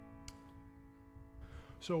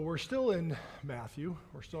So we're still in Matthew.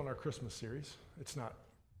 We're still in our Christmas series. It's not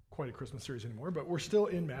quite a Christmas series anymore, but we're still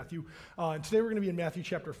in Matthew. And today we're going to be in Matthew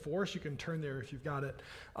chapter 4, so you can turn there if you've got it.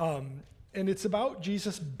 And it's about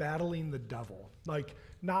Jesus battling the devil, like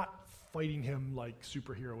not fighting him like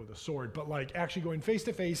superhero with a sword, but like actually going face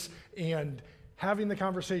to face and having the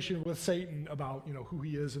conversation with Satan about, who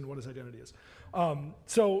he is and what his identity is.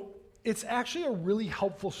 So it's actually a really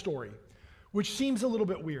helpful story, which seems a little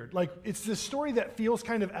bit weird. Like, it's this story that feels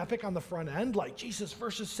kind of epic on the front end, like Jesus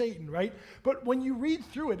versus Satan, right? But when you read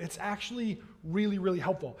through it, it's actually really, really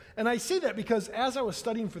helpful. And I say that because as I was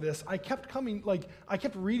studying for this, I kept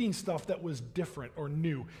reading stuff that was different or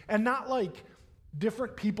new. And not like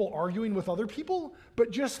different people arguing with other people,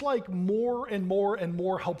 but just like more and more and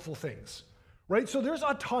more helpful things, right? So there's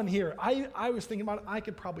a ton here. I was thinking about it. I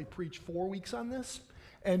could probably preach 4 weeks on this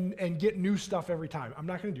and get new stuff every time. I'm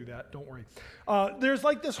not going to do that, don't worry. There's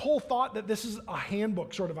like this whole thought that this is a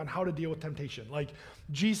handbook sort of on how to deal with temptation. Like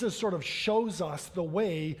Jesus sort of shows us the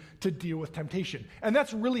way to deal with temptation. And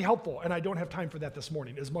that's really helpful, and I don't have time for that this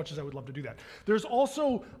morning, as much as I would love to do that. There's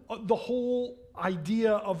also the whole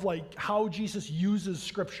idea of like how Jesus uses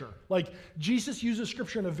Scripture. Like Jesus uses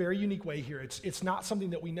Scripture in a very unique way here. It's not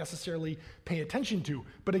something that we necessarily pay attention to.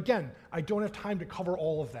 But again, I don't have time to cover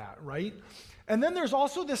all of that, right? And then there's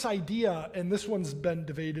also this idea, and this one's been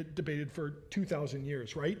debated for 2,000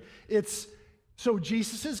 years, right? So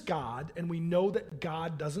Jesus is God, and we know that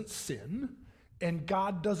God doesn't sin, and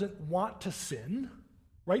God doesn't want to sin,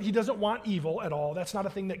 right? He doesn't want evil at all. That's not a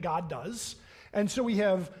thing that God does. And so we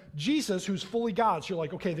have Jesus, who's fully God. So you're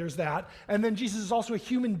like, okay, there's that. And then Jesus is also a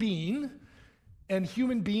human being. And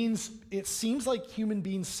human beings, it seems like human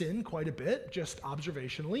beings sin quite a bit, just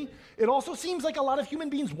observationally. It also seems like a lot of human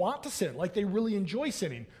beings want to sin, like they really enjoy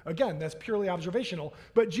sinning. Again, that's purely observational,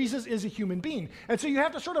 but Jesus is a human being. And so you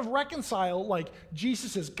have to sort of reconcile, like,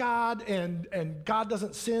 Jesus is God, and God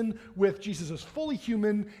doesn't sin, with Jesus is fully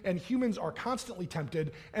human, and humans are constantly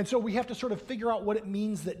tempted. And so we have to sort of figure out what it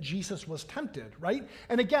means that Jesus was tempted, right?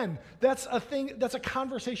 And again, that's a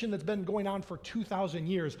conversation that's been going on for 2,000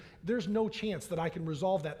 years. There's no chance that I can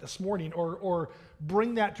resolve that this morning or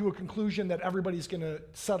bring that to a conclusion that everybody's going to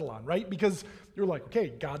settle on, right? Because you're like, okay,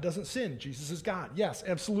 God doesn't sin. Jesus is God. Yes,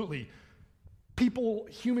 absolutely.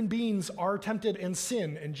 Human beings are tempted and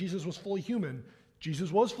sin, and Jesus was fully human.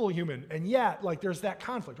 Jesus was fully human, and yet, like, there's that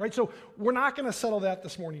conflict, right? So we're not going to settle that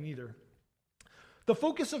this morning either. The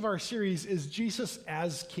focus of our series is Jesus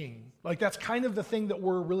as King. Like, that's kind of the thing that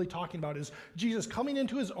we're really talking about, is Jesus coming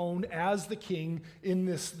into his own as the King in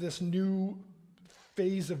this new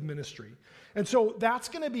phase of ministry. And so that's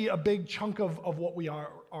going to be a big chunk of what we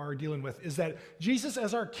are dealing with, is that Jesus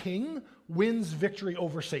as our King wins victory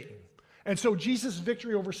over Satan. And so Jesus'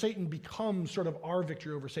 victory over Satan becomes sort of our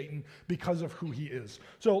victory over Satan because of who he is.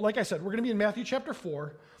 So like I said, we're going to be in Matthew chapter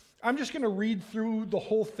 4. I'm just going to read through the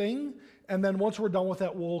whole thing, and then once we're done with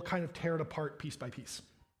that, we'll kind of tear it apart piece by piece.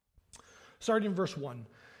 Starting in verse 1.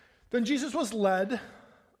 Then Jesus was led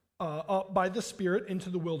up by the Spirit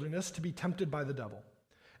into the wilderness to be tempted by the devil.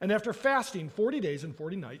 And after fasting 40 days and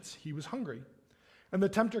 40 nights, he was hungry. And the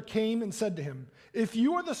tempter came and said to him, "If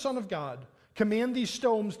you are the Son of God, command these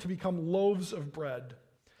stones to become loaves of bread."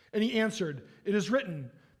 And he answered, "It is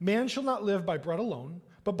written, man shall not live by bread alone,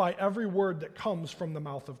 but by every word that comes from the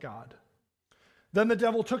mouth of God." Then the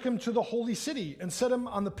devil took him to the holy city and set him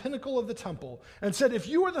on the pinnacle of the temple and said, "If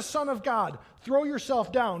you are the Son of God, throw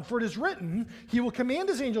yourself down, for it is written, he will command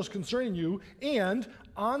his angels concerning you, and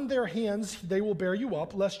on their hands they will bear you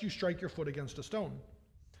up, lest you strike your foot against a stone."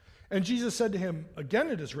 And Jesus said to him, "Again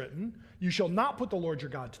it is written, you shall not put the Lord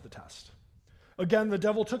your God to the test." Again the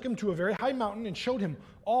devil took him to a very high mountain and showed him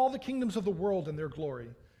all the kingdoms of the world and their glory.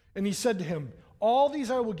 And he said to him, "All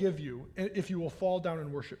these I will give you, if you will fall down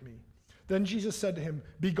and worship me." Then Jesus said to him,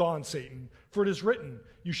 "Begone, Satan, for it is written,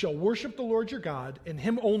 you shall worship the Lord your God, and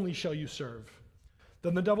him only shall you serve."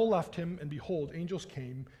 Then the devil left him, and behold, angels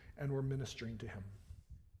came and were ministering to him.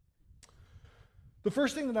 The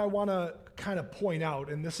first thing that I want to kind of point out,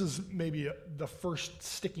 and this is maybe the first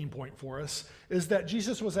sticking point for us, is that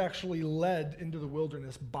Jesus was actually led into the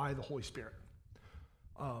wilderness by the Holy Spirit.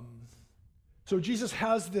 So Jesus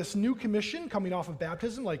has this new commission coming off of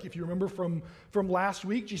baptism. Like, if you remember from last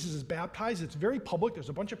week, Jesus is baptized. It's very public. There's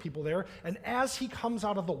a bunch of people there. And as he comes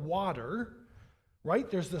out of the water, right,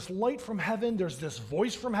 there's this light from heaven. There's this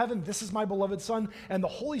voice from heaven. "This is my beloved Son." And the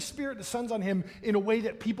Holy Spirit descends on him in a way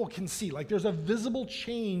that people can see. Like, there's a visible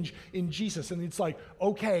change in Jesus. And it's like,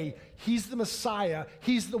 okay, he's the Messiah.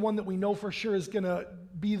 He's the one that we know for sure is going to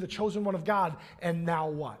be the chosen one of God. And now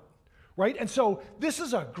what? right? And so this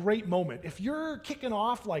is a great moment. If you're kicking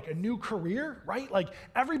off like a new career, right? Like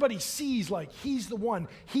everybody sees like he's the one,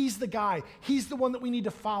 he's the guy, he's the one that we need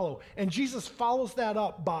to follow. And Jesus follows that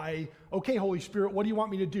up by, okay, Holy Spirit, what do you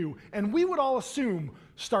want me to do? And we would all assume,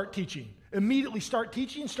 start teaching. Immediately start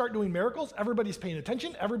teaching, start doing miracles. Everybody's paying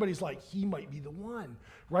attention. Everybody's like, he might be the one,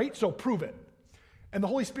 right? So prove it. And the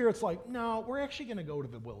Holy Spirit's like, no, we're actually going to go to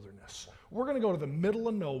the wilderness. We're going to go to the middle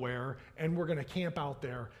of nowhere, and we're going to camp out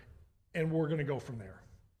there, and we're going to go from there.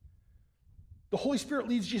 The Holy Spirit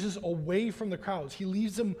leads Jesus away from the crowds. He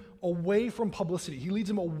leads him away from publicity. He leads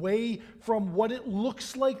him away from what it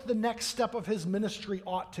looks like the next step of his ministry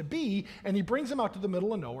ought to be, and he brings him out to the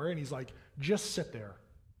middle of nowhere, and he's like, just sit there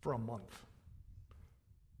for a month,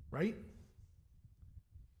 right?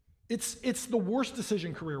 It's the worst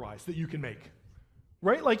decision career-wise that you can make.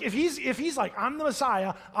 Right? Like if he's like, I'm the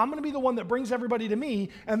Messiah, I'm going to be the one that brings everybody to me,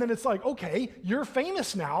 and then it's like, okay, you're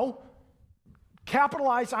famous now.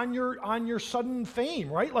 Capitalize on your sudden fame,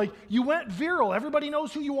 right? Like you went viral. Everybody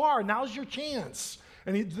knows who you are. Now's your chance.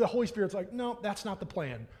 And the Holy Spirit's like, no, that's not the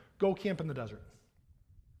plan. Go camp in the desert.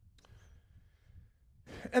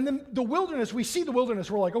 And then the wilderness, we see the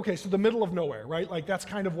wilderness, we're like, okay, so the middle of nowhere, right? Like that's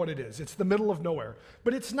kind of what it is. It's the middle of nowhere.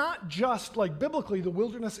 But it's not just, like biblically, the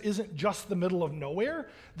wilderness isn't just the middle of nowhere.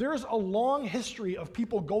 There's a long history of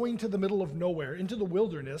people going to the middle of nowhere, into the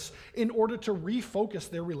wilderness, in order to refocus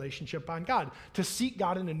their relationship on God, to seek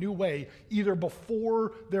God in a new way, either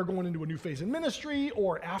before they're going into a new phase in ministry,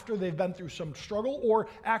 or after they've been through some struggle, or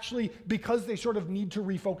actually because they sort of need to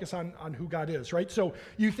refocus on who God is, right? So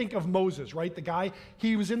you think of Moses, right? The guy,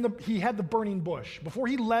 he had the burning bush. Before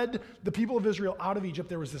he led the people of Israel out of Egypt,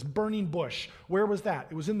 there was this burning bush. Where was that?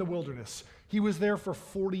 It was in the wilderness. He was there for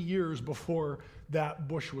 40 years before that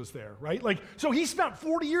bush was there, right? Like, so he spent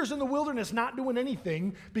 40 years in the wilderness not doing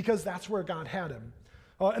anything because that's where God had him.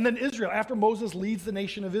 And then Israel, after Moses leads the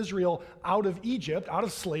nation of Israel out of Egypt, out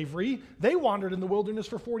of slavery, they wandered in the wilderness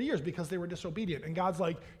for 40 years because they were disobedient. And God's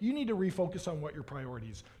like, you need to refocus on what your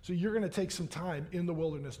priorities. So you're going to take some time in the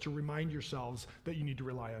wilderness to remind yourselves that you need to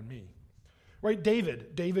rely on me. Right?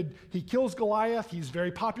 David, he kills Goliath. He's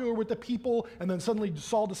very popular with the people. And then suddenly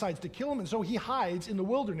Saul decides to kill him. And so he hides in the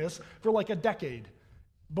wilderness for like a decade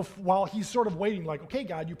while he's sort of waiting like, okay,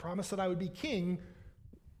 God, you promised that I would be king.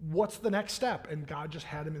 What's the next step? And God just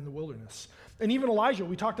had him in the wilderness. And even Elijah,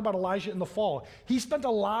 we talked about Elijah in the fall. He spent a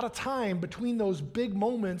lot of time between those big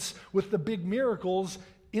moments with the big miracles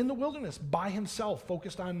in the wilderness by himself,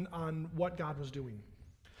 focused on what God was doing.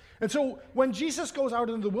 And so when Jesus goes out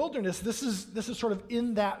into the wilderness, this is sort of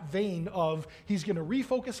in that vein of he's going to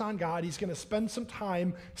refocus on God. He's going to spend some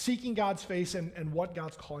time seeking God's face and what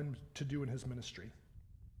God's calling him to do in his ministry.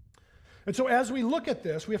 And so as we look at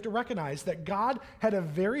this, we have to recognize that God had a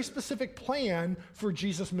very specific plan for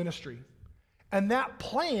Jesus' ministry. And that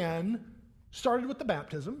plan started with the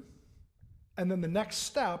baptism. And then the next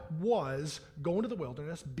step was go into the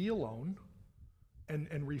wilderness, be alone, and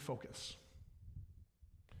refocus.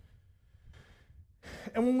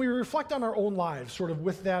 And when we reflect on our own lives, sort of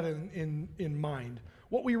with that in mind,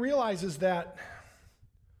 what we realize is that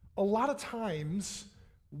a lot of times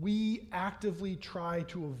we actively try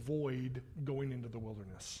to avoid going into the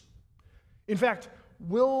wilderness. In fact,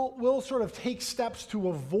 we'll sort of take steps to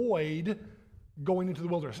avoid going into the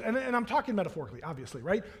wilderness. And I'm talking metaphorically, obviously,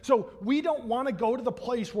 right? So we don't want to go to the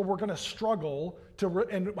place where we're going to struggle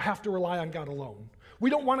and have to rely on God alone. We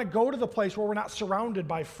don't want to go to the place where we're not surrounded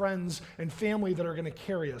by friends and family that are going to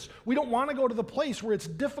carry us. We don't want to go to the place where it's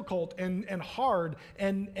difficult and hard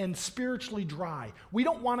and spiritually dry. We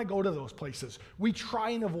don't want to go to those places. We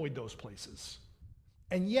try and avoid those places.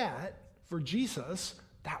 And yet, for Jesus,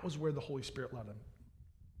 that was where the Holy Spirit led him.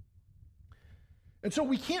 And so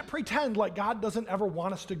we can't pretend like God doesn't ever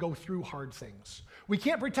want us to go through hard things. We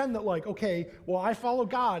can't pretend that like, okay, well, I follow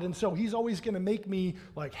God, and so he's always going to make me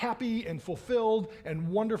like happy and fulfilled and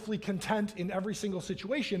wonderfully content in every single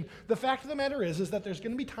situation. The fact of the matter is that there's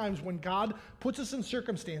going to be times when God puts us in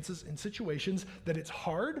circumstances, in situations that it's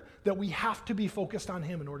hard, that we have to be focused on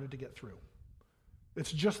him in order to get through.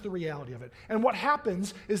 It's just the reality of it. And what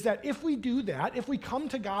happens is that if we do that, if we come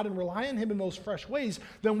to God and rely on him in those fresh ways,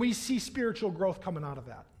 then we see spiritual growth coming out of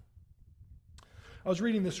that. I was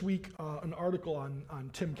reading this week an article on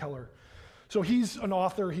Tim Keller. So he's an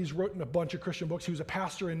author. He's written a bunch of Christian books. He was a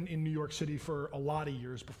pastor in New York City for a lot of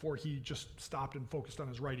years before he just stopped and focused on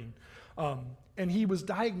his writing. And he was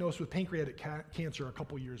diagnosed with pancreatic cancer a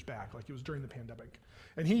couple years back, like it was during the pandemic.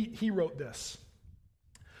 And he wrote this.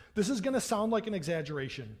 This is going to sound like an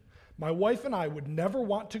exaggeration. My wife and I would never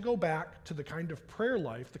want to go back to the kind of prayer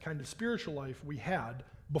life, the kind of spiritual life we had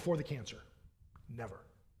before the cancer. Never.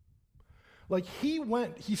 Like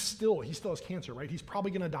he still has cancer, right? He's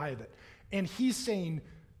probably going to die of it. And he's saying,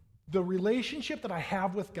 the relationship that I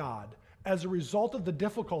have with God as a result of the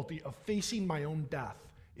difficulty of facing my own death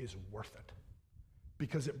is worth it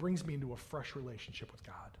because it brings me into a fresh relationship with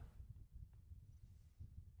God.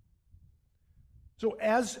 So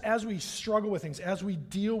as we struggle with things, as we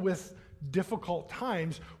deal with difficult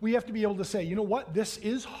times, we have to be able to say, you know what, this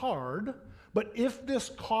is hard, but if this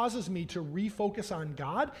causes me to refocus on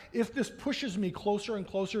God, if this pushes me closer and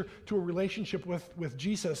closer to a relationship with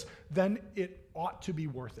Jesus, then it ought to be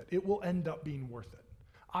worth it. It will end up being worth it.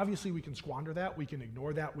 Obviously, we can squander that, we can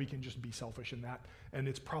ignore that, we can just be selfish in that, and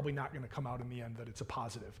it's probably not going to come out in the end that it's a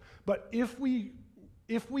positive. But if we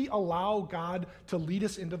allow God to lead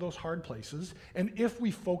us into those hard places, and if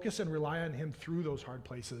we focus and rely on him through those hard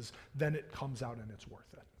places, then it comes out and it's worth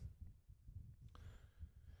it.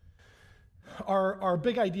 Our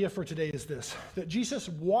big idea for today is this, that Jesus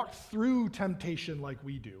walked through temptation like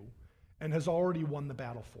we do and has already won the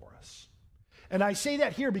battle for us. And I say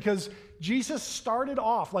that here because Jesus started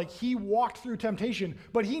off like he walked through temptation,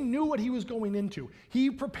 but he knew what he was going into. He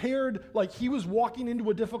prepared like he was walking into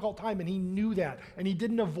a difficult time, and he knew that, and he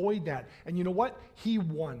didn't avoid that. And you know what? He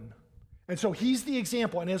won. And so he's the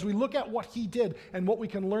example. And as we look at what he did and what we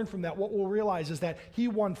can learn from that, what we'll realize is that he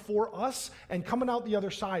won for us, and coming out the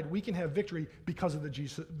other side, we can have victory because of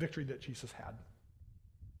the victory that Jesus had.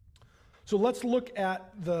 So let's look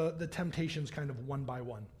at the temptations kind of one by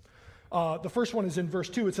one. The first one is in verse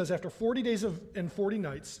 2. It says, after 40 days and 40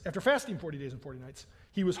 nights, after fasting 40 days and 40 nights,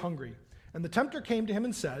 he was hungry. And the tempter came to him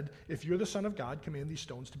and said, if you're the Son of God, command these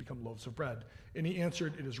stones to become loaves of bread. And he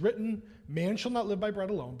answered, it is written, man shall not live by bread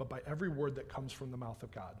alone, but by every word that comes from the mouth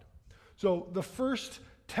of God. So the first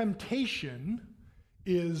temptation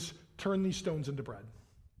is turn these stones into bread.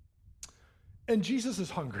 And Jesus is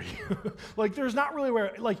hungry. Like there's not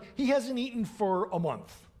really he hasn't eaten for a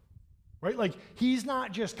month. Right? Like, he's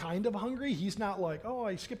not just kind of hungry. He's not like, oh,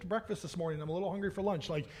 I skipped breakfast this morning. I'm a little hungry for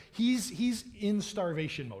lunch. Like, he's in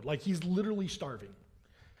starvation mode. Like, he's literally starving.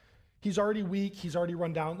 He's already weak. He's already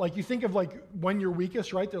run down. Like, you think of, like, when you're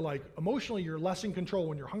weakest, right? They're like, emotionally, you're less in control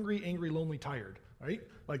when you're hungry, angry, lonely, tired, right?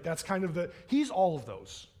 Like, that's kind of he's all of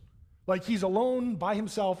those. Like, he's alone by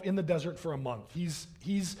himself in the desert for a month.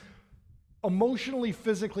 He's emotionally,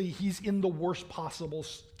 physically, he's in the worst possible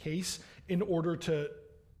case in order to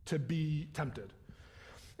be tempted.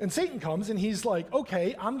 And Satan comes and he's like,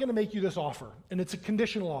 okay, I'm going to make you this offer. And it's a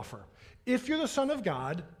conditional offer. If you're the Son of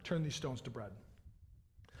God, turn these stones to bread.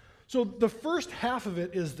 So the first half of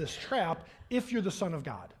it is this trap, if you're the Son of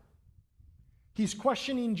God. He's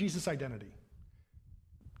questioning Jesus' identity.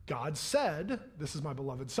 God said, this is my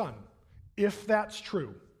beloved Son. If that's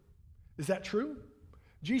true, is that true?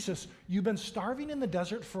 Jesus, you've been starving in the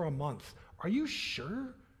desert for a month. Are you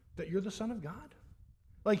sure that you're the Son of God?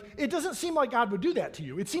 Like, it doesn't seem like God would do that to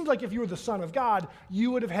you. It seems like if you were the Son of God,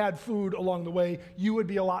 you would have had food along the way. You would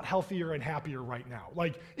be a lot healthier and happier right now.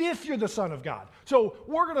 Like, if you're the Son of God. So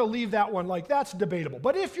we're going to leave that one like that's debatable.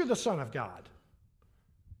 But if you're the Son of God,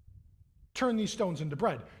 turn these stones into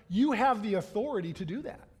bread. You have the authority to do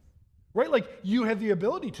that, right? Like, you have the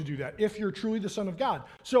ability to do that if you're truly the Son of God.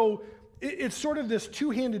 So it's sort of this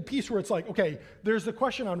two-handed piece where it's like, okay, there's the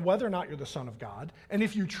question on whether or not you're the Son of God. And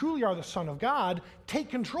if you truly are the Son of God,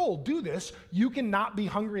 take control, do this. You cannot be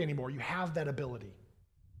hungry anymore. You have that ability.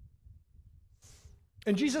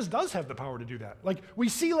 And Jesus does have the power to do that. Like we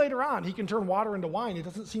see later on, he can turn water into wine. It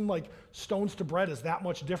doesn't seem like stones to bread is that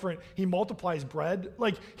much different. He multiplies bread.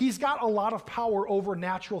 Like he's got a lot of power over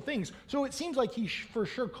natural things. So it seems like he for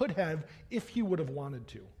sure could have if he would have wanted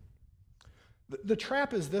to. The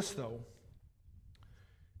trap is this, though.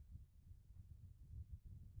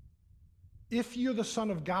 If you're the Son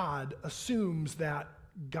of God, assumes that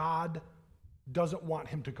God doesn't want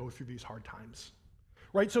him to go through these hard times,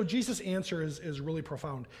 right? So Jesus' answer is really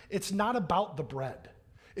profound. It's not about the bread.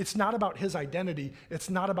 It's not about his identity. It's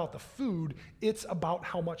not about the food. It's about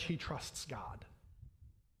how much he trusts God,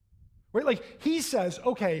 right? Like he says,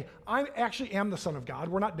 okay, I actually am the Son of God.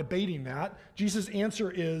 We're not debating that. Jesus'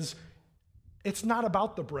 answer is, it's not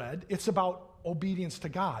about the bread. It's about obedience to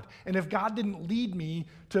God. And if God didn't lead me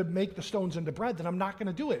to make the stones into bread, then I'm not going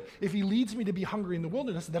to do it. If he leads me to be hungry in the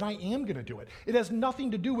wilderness, then I am going to do it. It has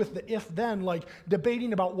nothing to do with the if-then, like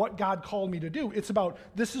debating about what God called me to do. It's about,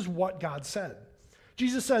 this is what God said.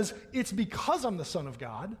 Jesus says, it's because I'm the Son of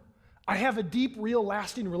God. I have a deep, real,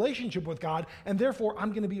 lasting relationship with God, and therefore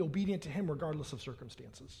I'm going to be obedient to him regardless of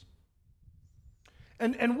circumstances.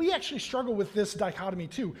 And we actually struggle with this dichotomy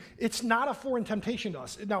too. It's not a foreign temptation to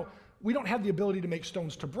us. Now, we don't have the ability to make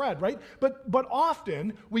stones to bread, right? But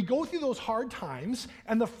often we go through those hard times,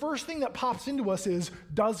 and the first thing that pops into us is,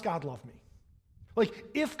 does God love me? Like,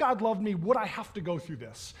 if God loved me, would I have to go through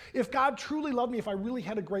this? If God truly loved me, if I really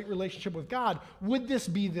had a great relationship with God, would this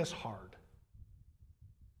be this hard?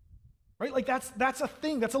 Right? Like, that's a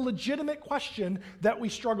thing. That's a legitimate question that we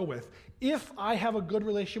struggle with. If I have a good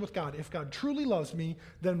relationship with God, if God truly loves me,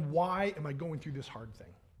 then why am I going through this hard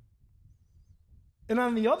thing? And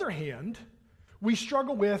on the other hand, we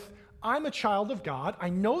struggle with, I'm a child of God. I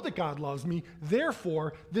know that God loves me.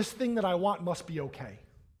 Therefore, this thing that I want must be okay.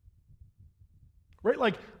 Right?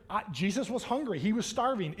 Like, Jesus was hungry. He was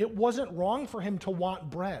starving. It wasn't wrong for him to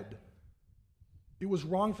want bread. It was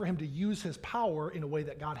wrong for him to use his power in a way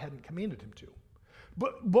that God hadn't commanded him to.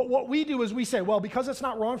 But what we do is we say, well, because it's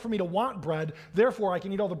not wrong for me to want bread, therefore I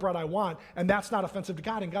can eat all the bread I want, and that's not offensive to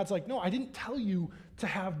God. And God's like, no, I didn't tell you to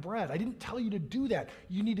have bread. I didn't tell you to do that.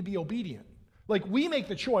 You need to be obedient. Like, we make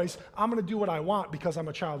the choice, I'm going to do what I want because I'm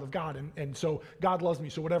a child of God, and so God loves me,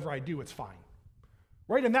 so whatever I do, it's fine.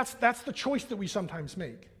 Right? And that's the choice that we sometimes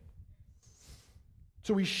make.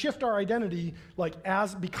 So we shift our identity, like,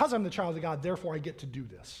 because I'm the child of God, therefore I get to do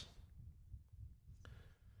this.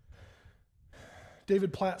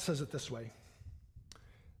 David Platt says it this way: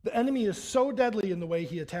 the enemy is so deadly in the way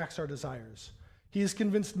he attacks our desires. He has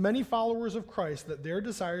convinced many followers of Christ that their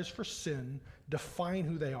desires for sin define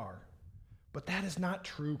who they are. But that is not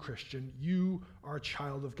true, Christian. You are a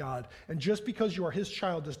child of God. And just because you are his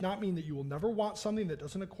child does not mean that you will never want something that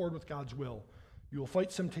doesn't accord with God's will. You will fight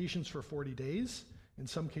temptations for 40 days, in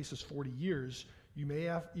some cases 40 years. You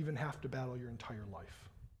may even have to battle your entire life.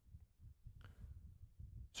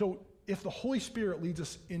 So if the Holy Spirit leads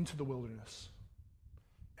us into the wilderness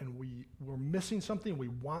and we're missing something, we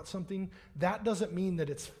want something, that doesn't mean that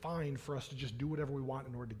it's fine for us to just do whatever we want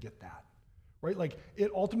in order to get that. Right? Like,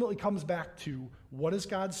 it ultimately comes back to, what does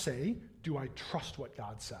God say? Do I trust what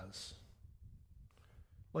God says?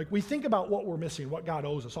 Like, we think about what we're missing, what God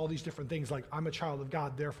owes us, all these different things, like, I'm a child of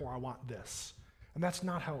God, therefore I want this. And that's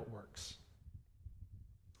not how it works.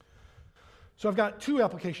 So I've got two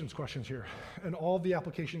applications questions here, and all the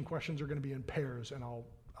application questions are going to be in pairs, and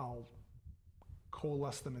I'll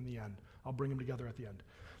coalesce them in the end. I'll bring them together at the end.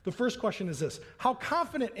 The first question is this: how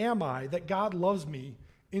confident am I that God loves me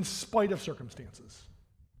in spite of circumstances?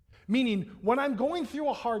 Meaning, when I'm going through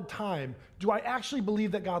a hard time, do I actually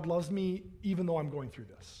believe that God loves me even though I'm going through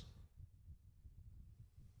this?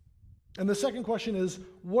 And the second question is,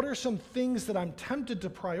 what are some things that I'm tempted to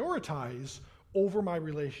prioritize over my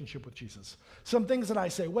relationship with Jesus? Some things that I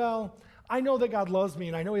say, well, I know that God loves me,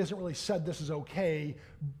 and I know he hasn't really said this is okay,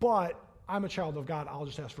 but I'm a child of God. I'll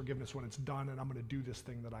just ask forgiveness when it's done, and I'm going to do this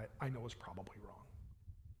thing that I know is probably wrong.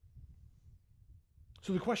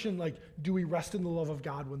 So the question, like, do we rest in the love of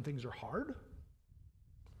God when things are hard?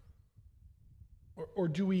 Or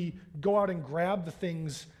do we go out and grab the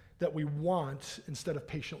things that we want instead of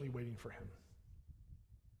patiently waiting for him?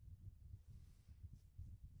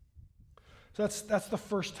 So that's the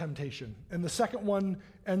first temptation. And the second one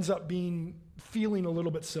ends up feeling a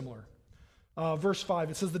little bit similar. Verse 5,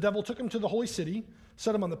 it says, the devil took him to the holy city,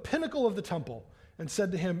 set him on the pinnacle of the temple, and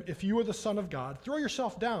said to him, if you are the Son of God, throw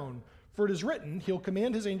yourself down, for it is written, he'll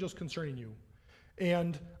command his angels concerning you,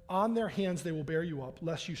 and on their hands they will bear you up,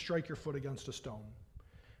 lest you strike your foot against a stone.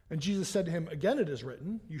 And Jesus said to him, again it is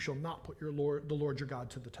written, you shall not put the Lord your God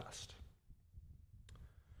to the test.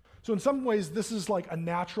 So in some ways, this is like a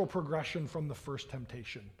natural progression from the first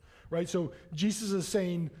temptation, right? So Jesus is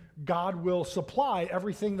saying, God will supply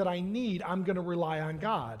everything that I need. I'm going to rely on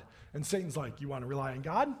God. And Satan's like, you want to rely on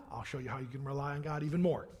God? I'll show you how you can rely on God even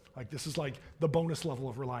more. Like, this is like the bonus level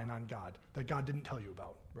of relying on God that God didn't tell you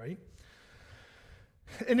about, right?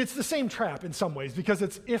 And it's the same trap in some ways, because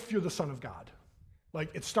it's if you're the Son of God.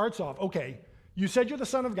 Like, it starts off, okay, you said you're the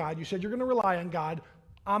Son of God. You said you're going to rely on God.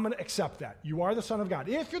 I'm going to accept that. You are the Son of God.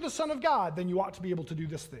 If you're the Son of God, then you ought to be able to do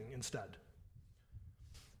this thing instead.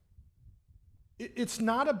 It's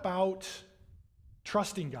not about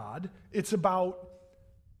trusting God. It's about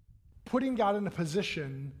putting God in a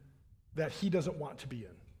position that he doesn't want to be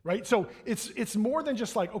in, right? So it's more than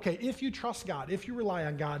just like, okay, if you trust God, if you rely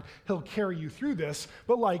on God, he'll carry you through this,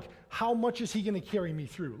 but like, how much is he going to carry me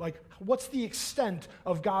through? Like, what's the extent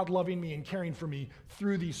of God loving me and caring for me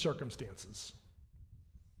through these circumstances?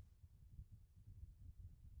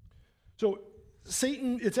 So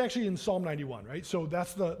Satan, it's actually in Psalm 91, right? So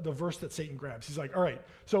that's the verse that Satan grabs. He's like, all right,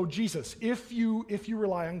 so Jesus, if you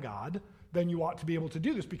rely on God, then you ought to be able to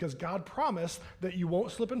do this because God promised that you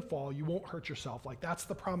won't slip and fall, you won't hurt yourself. Like that's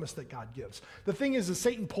the promise that God gives. The thing is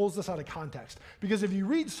Satan pulls this out of context because if you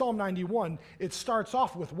read Psalm 91, it starts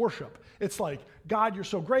off with worship. It's like, God, you're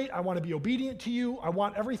so great. I want to be obedient to you. I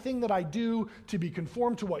want everything that I do to be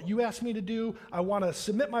conformed to what you asked me to do. I want to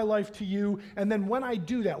submit my life to you. And then when I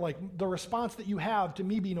do that, like the response that you have to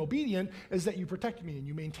me being obedient is that you protect me and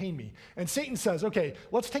you maintain me. And Satan says, okay,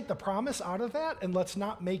 let's take the promise out of that and let's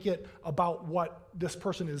not make it about what this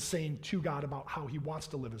person is saying to God about how he wants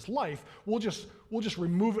to live his life. We'll just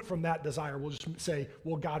remove it from that desire. We'll just say,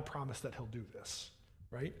 well, God promised that he'll do this,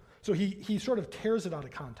 right? So he sort of tears it out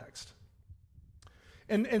of context.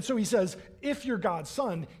 And so he says, if you're God's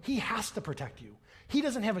son, he has to protect you. He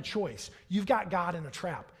doesn't have a choice. You've got God in a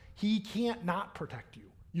trap. He can't not protect you.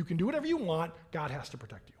 You can do whatever you want. God has to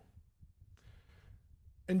protect you.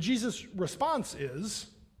 And Jesus' response is,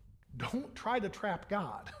 don't try to trap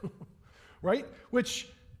God, right? Which,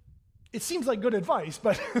 it seems like good advice,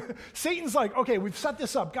 but Satan's like, okay, we've set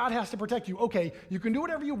this up. God has to protect you. Okay, you can do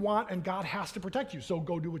whatever you want, and God has to protect you, so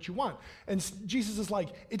go do what you want. And Jesus is like,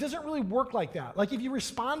 it doesn't really work like that. Like, if you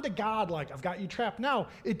respond to God like, I've got you trapped now,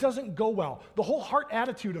 it doesn't go well. The whole heart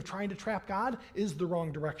attitude of trying to trap God is the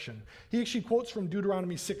wrong direction. He actually quotes from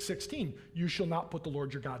Deuteronomy 6:16, you shall not put the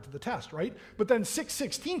Lord your God to the test, right? But then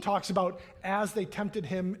 6:16 talks about as they tempted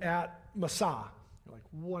him at Massah. Like,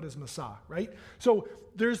 what is Massah, right? So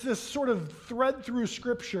there's this sort of thread through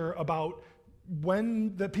Scripture about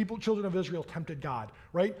when the children of Israel tempted God,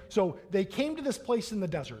 right? So they came to this place in the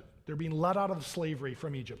desert. They're being led out of slavery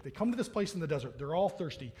from Egypt. They come to this place in the desert. They're all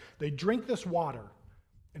thirsty. They drink this water,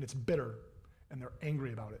 and it's bitter, and they're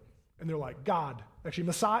angry about it. And they're like, God, actually,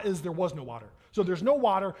 Massah is there was no water. So there's no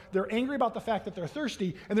water. They're angry about the fact that they're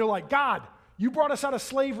thirsty, and they're like, God, you brought us out of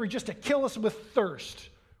slavery just to kill us with thirst.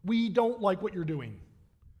 We don't like what you're doing,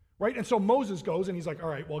 right? And so Moses goes and he's like, all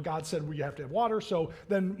right, well, God said we have to have water. So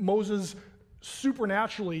then Moses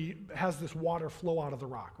supernaturally has this water flow out of the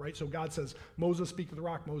rock, right? So God says, Moses, speak to the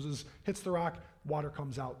rock. Moses hits the rock, water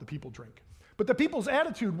comes out, the people drink. But the people's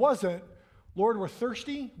attitude wasn't, Lord, we're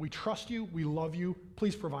thirsty, we trust you, we love you,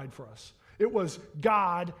 please provide for us. It was,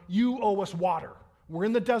 God, you owe us water. We're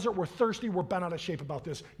in the desert, we're thirsty, we're bent out of shape about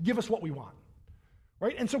this. Give us what we want.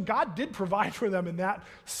 Right? And so God did provide for them in that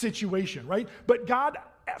situation, right? But God,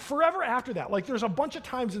 forever after that, like there's a bunch of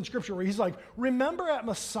times in Scripture where he's like, remember at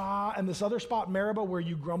Massah and this other spot, Meribah, where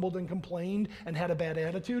you grumbled and complained and had a bad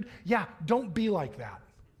attitude? Yeah, don't be like that.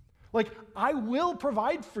 Like, I will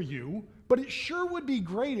provide for you, but it sure would be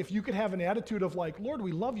great if you could have an attitude of like, Lord,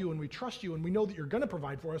 we love you and we trust you and we know that you're going to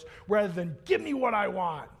provide for us, rather than give me what I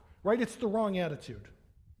want, right? It's the wrong attitude.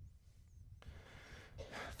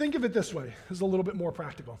 Think of it this way. This is a little bit more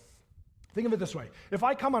practical. Think of it this way. If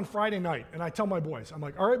I come on Friday night and I tell my boys, I'm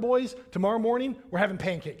like, all right, boys, tomorrow morning, we're having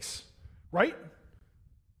pancakes, right?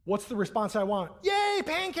 What's the response I want? Yay,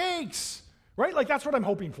 pancakes, right? Like, that's what I'm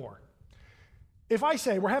hoping for. If I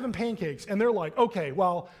say we're having pancakes and they're like, okay,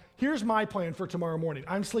 well, here's my plan for tomorrow morning.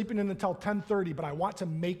 I'm sleeping in until 10:30, but I want to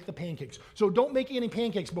make the pancakes. So don't make any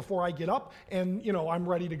pancakes before I get up and, I'm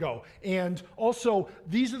ready to go. And also,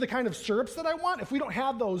 these are the kind of syrups that I want. If we don't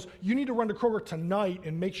have those, you need to run to Kroger tonight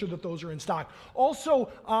and make sure that those are in stock.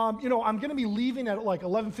 Also, I'm going to be leaving at like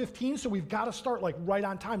 11:15, so we've got to start like right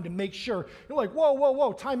on time to make sure. You're like,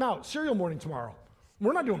 whoa, time out. Cereal morning tomorrow.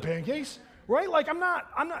 We're not doing pancakes. Right? Like, I'm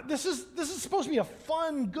not, this is supposed to be a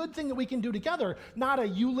fun, good thing that we can do together, not a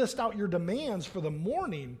you list out your demands for the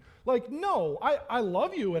morning. Like, no, I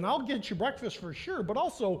love you and I'll get you breakfast for sure, but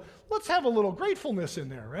also let's have a little gratefulness in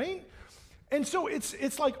there, right? And so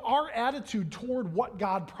it's like our attitude toward what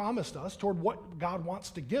God promised us, toward what God wants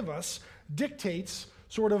to give us, dictates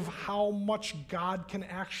sort of how much God can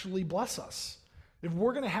actually bless us. If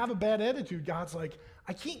we're going to have a bad attitude, God's like,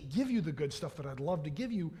 I can't give you the good stuff that I'd love to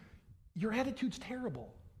give you. Your attitude's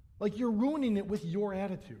terrible. Like, you're ruining it with your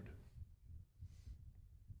attitude.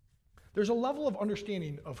 There's a level of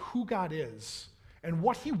understanding of who God is and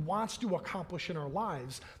what he wants to accomplish in our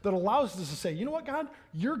lives that allows us to say, you know what, God,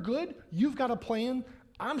 you're good. You've got a plan.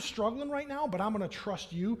 I'm struggling right now, but I'm going to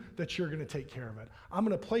trust you that you're going to take care of it. I'm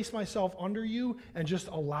going to place myself under you and just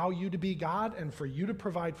allow you to be God and for you to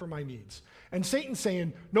provide for my needs. And Satan's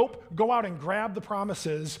saying, nope, go out and grab the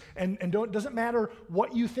promises and doesn't matter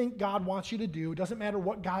what you think God wants you to do. It doesn't matter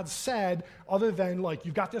what God said, other than like,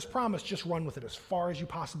 you've got this promise, just run with it as far as you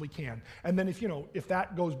possibly can. And then if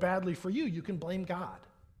that goes badly for you, you can blame God.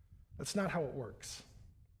 That's not how it works.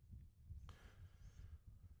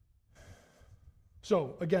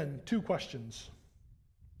 So, again, 2 questions.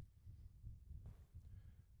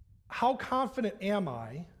 How confident am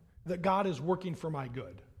I that God is working for my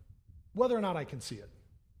good? whether or not I can see it.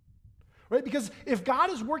 Right? Because if God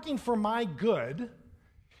is working for my good,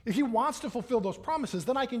 if he wants to fulfill those promises,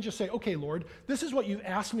 then I can just say, okay, Lord, this is what you've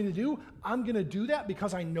asked me to do. I'm going to do that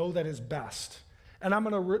because I know that is best. And I'm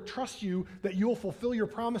going to trust you that you'll fulfill your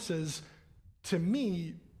promises to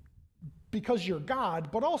me because you're God,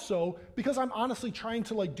 but also because I'm honestly trying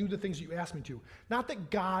to do the things you asked me to. Not that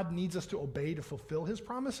God needs us to obey to fulfill his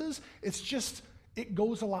promises. It's just, it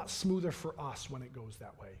goes a lot smoother for us when it goes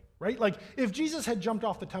that way, right? Like if Jesus had jumped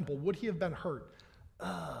off the temple, would he have been hurt?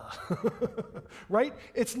 Right?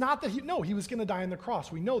 It's not that he was going to die on the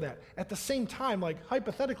cross. We know that. At the same time,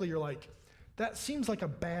 hypothetically, you're like, that seems like a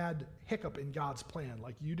bad hiccup in God's plan.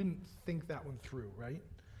 Like you didn't think that one through, right?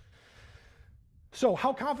 So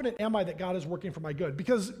how confident am I that God is working for my good?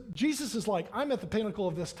 Because Jesus is like, I'm at the pinnacle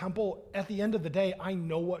of this temple. At the end of the day, I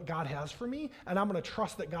know what God has for me, and I'm going to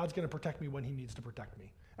trust that God's going to protect me when he needs to protect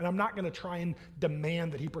me. And I'm not going to try and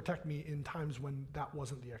demand that he protect me in times when that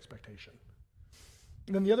wasn't the expectation.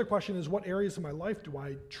 And then the other question is, what areas of my life do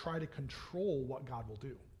I try to control what God will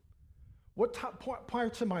do? What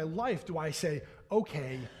parts of my life do I say,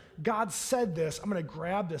 okay, God said this, I'm going to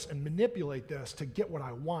grab this and manipulate this to get what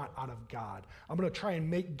I want out of God. I'm going to try and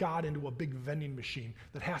make God into a big vending machine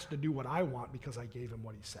that has to do what I want because I gave him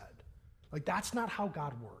what he said. That's not how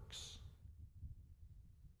God works.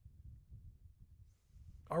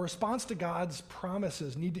 Our response to God's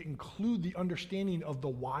promises need to include the understanding of the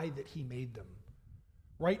why that he made them.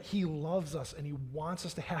 Right? He loves us and he wants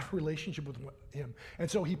us to have a relationship with him. And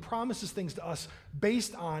so he promises things to us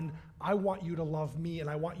based on, I want you to love me and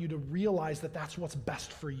I want you to realize that that's what's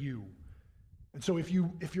best for you. And so if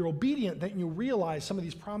you're obedient, then you realize some of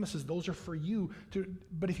these promises, those are for you.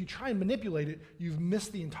 But if you try and manipulate it, you've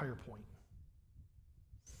missed the entire point.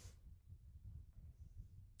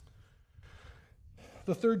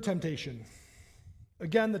 The third temptation.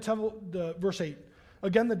 Again, verse 8.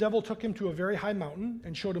 Again, the devil took him to a very high mountain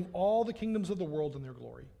and showed him all the kingdoms of the world and their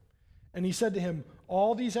glory. And he said to him,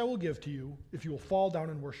 all these I will give to you if you will fall down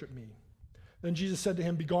and worship me. Then Jesus said to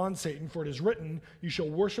him, begone, Satan, for it is written, you shall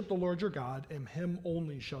worship the Lord your God, and him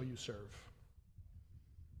only shall you serve.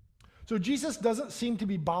 So Jesus doesn't seem to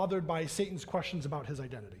be bothered by Satan's questions about his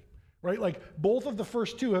identity, right? Both of the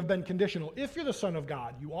first two have been conditional. If you're the Son of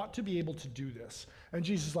God, you ought to be able to do this. And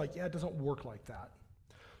Jesus is like, yeah, it doesn't work like that.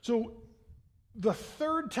 So the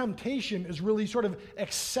third temptation is really sort of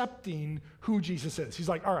accepting who Jesus is. He's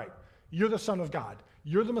like, all right, you're the Son of God.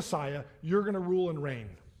 You're the Messiah. You're going to rule and reign.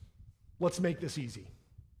 Let's make this easy.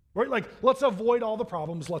 Right? Let's avoid all the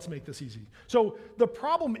problems. Let's make this easy. So the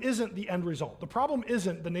problem isn't the end result. The problem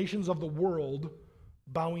isn't the nations of the world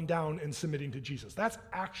bowing down and submitting to Jesus. That's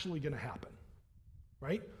actually going to happen.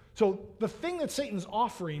 Right? So the thing that Satan's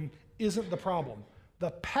offering isn't the problem.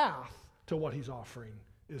 The path to what he's offering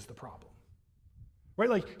is the problem.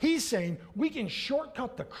 Right? He's saying, we can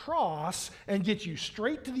shortcut the cross and get you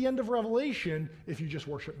straight to the end of Revelation if you just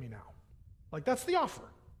worship me now. That's the offer.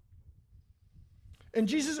 And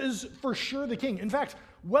Jesus is for sure the king. In fact,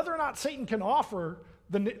 whether or not Satan can offer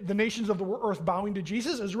the nations of the earth bowing to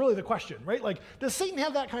Jesus is really the question, right? Does Satan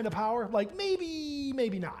have that kind of power? Maybe,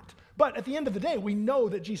 maybe not. But at the end of the day, we know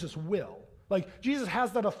that Jesus will. Jesus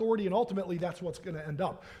has that authority, and ultimately that's what's going to end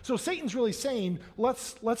up. So Satan's really saying,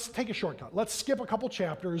 let's take a shortcut. Let's skip a couple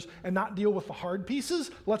chapters and not deal with the hard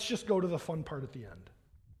pieces. Let's just go to the fun part at the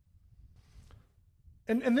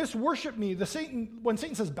end. And this worship me, when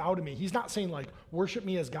Satan says bow to me, he's not saying worship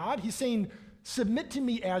me as God. He's saying submit to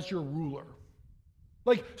me as your ruler.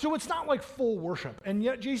 So it's not full worship. And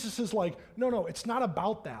yet Jesus is no, it's not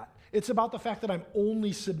about that. It's about the fact that I'm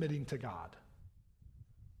only submitting to God.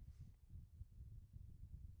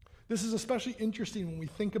 This is especially interesting when we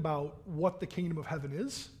think about what the kingdom of heaven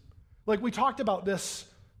is. We talked about this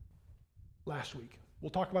last week. We'll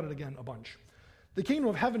talk about it again a bunch. The kingdom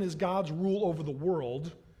of heaven is God's rule over the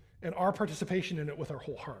world and our participation in it with our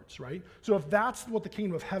whole hearts, right? So if that's what the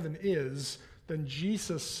kingdom of heaven is, then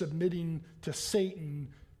Jesus submitting to Satan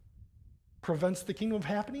prevents the kingdom of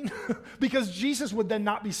happening because Jesus would then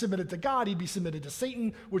not be submitted to God, he'd be submitted to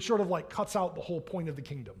Satan, which sort of cuts out the whole point of the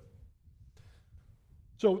kingdom.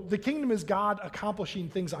 So the kingdom is God accomplishing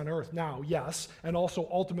things on earth now, yes, and also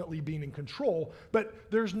ultimately being in control, but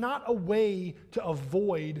there's not a way to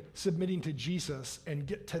avoid submitting to Jesus and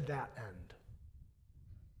get to that end.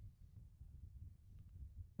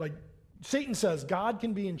 Satan says, God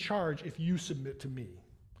can be in charge if you submit to me,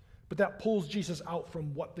 but that pulls Jesus out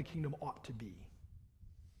from what the kingdom ought to be.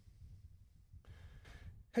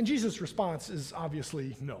 And Jesus' response is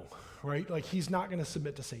obviously no, right? He's not going to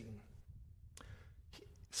submit to Satan.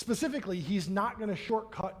 Specifically, he's not going to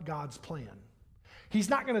shortcut God's plan. He's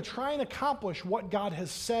not going to try and accomplish what God has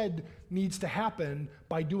said needs to happen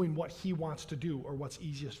by doing what he wants to do or what's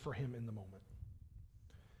easiest for him in the moment.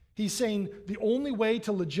 He's saying the only way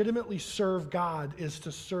to legitimately serve God is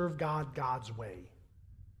to serve God God's way.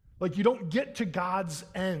 Like, you don't get to God's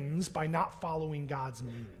ends by not following God's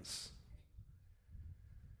means.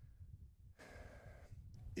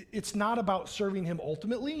 It's not about serving him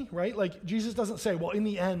ultimately, right? Like, Jesus doesn't say, well, in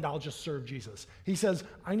the end, I'll just serve Jesus. He says,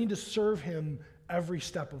 I need to serve him every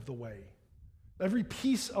step of the way. Every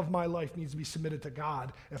piece of my life needs to be submitted to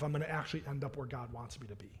God if I'm going to actually end up where God wants me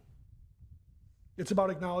to be. It's about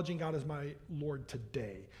acknowledging God as my Lord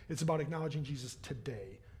today. It's about acknowledging Jesus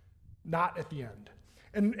today, not at the end.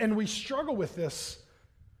 And we struggle with this.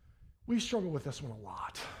 We struggle with this one a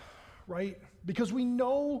lot, right? Because we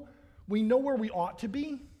know where we ought to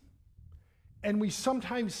be, and we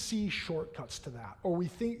sometimes see shortcuts to that, or we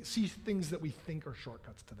see things that we think are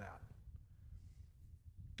shortcuts to that.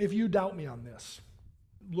 If you doubt me on this,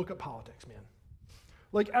 look at politics, man.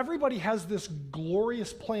 Like, everybody has this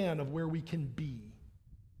glorious plan of where we can be,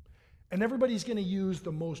 and everybody's going to use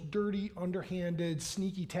the most dirty, underhanded,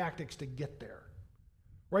 sneaky tactics to get there,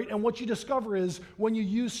 right? And what you discover is when you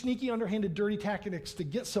use sneaky, underhanded, dirty tactics to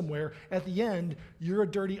get somewhere, at the end, you're a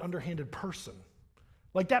dirty, underhanded person.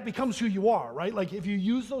 Like, that becomes who you are, right? Like, if you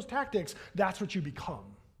use those tactics, that's what you become.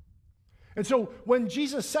 And so when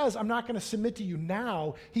Jesus says, I'm not going to submit to you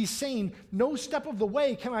now, he's saying, no step of the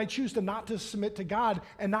way can I choose to not to submit to God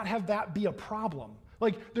and not have that be a problem.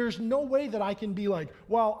 Like, there's no way that I can be like,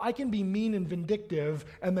 well, I can be mean and vindictive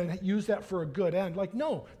and then use that for a good end. Like,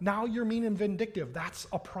 no, now you're mean and vindictive. That's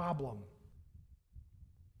a problem.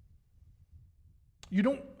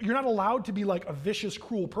 You're not allowed to be like a vicious,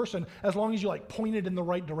 cruel person as long as you like point it in the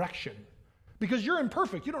right direction. Because you're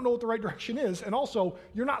imperfect. You don't know what the right direction is. And also,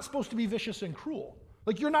 you're not supposed to be vicious and cruel.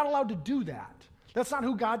 Like, you're not allowed to do that. That's not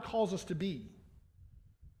who God calls us to be.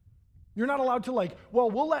 You're not allowed to like,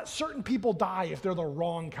 well, we'll let certain people die if they're the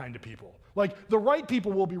wrong kind of people. Like, the right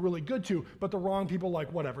people will be really good too, but the wrong people,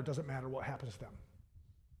 like, whatever, it doesn't matter what happens to them.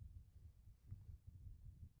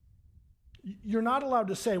 You're not allowed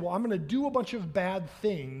to say, well, I'm going to do a bunch of bad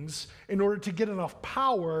things in order to get enough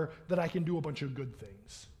power that I can do a bunch of good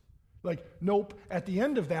things. Like, nope, at the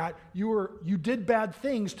end of that, you did bad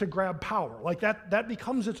things to grab power. Like, that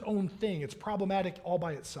becomes its own thing. It's problematic all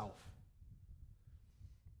by itself.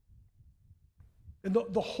 And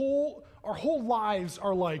our whole lives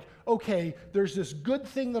are like, okay, there's this good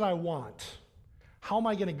thing that I want. How am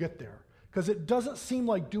I going to get there? Because it doesn't seem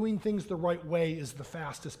like doing things the right way is the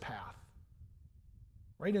fastest path.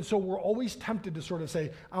 Right? And so we're always tempted to sort of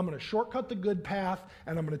say, I'm going to shortcut the good path,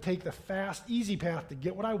 and I'm going to take the fast, easy path to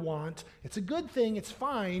get what I want. It's a good thing, it's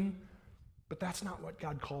fine, but that's not what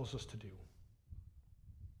God calls us to do.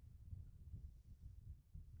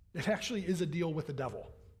 It actually is a deal with the devil,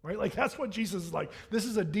 right? Like, that's what Jesus is like. This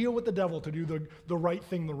is a deal with the devil to do the right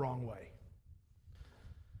thing the wrong way.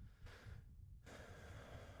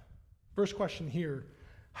 First question here,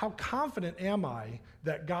 how confident am I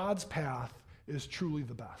that God's path is truly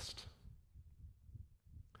the best?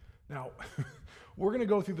 Now, we're going to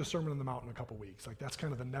go through the Sermon on the Mount in a couple weeks. Like, that's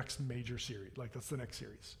kind of the next major series. Like, that's the next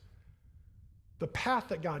series. The path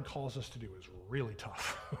that God calls us to do is really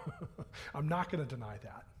tough. I'm not going to deny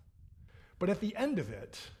that. But at the end of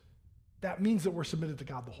it, that means that we're submitted to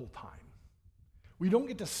God the whole time. We don't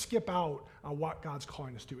get to skip out on what God's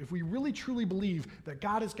calling us to. If we really truly believe that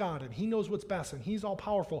God is God and he knows what's best and he's all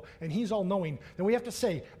powerful and he's all knowing, then we have to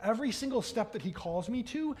say every single step that he calls me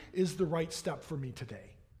to is the right step for me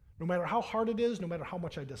today. No matter how hard it is, no matter how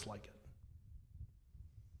much I dislike it.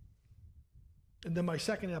 And then my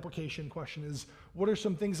second application question is, what are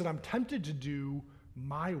some things that I'm tempted to do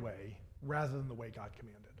my way rather than the way God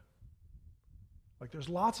commanded? Like, there's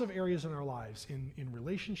lots of areas in our lives, in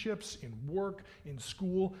relationships, in work, in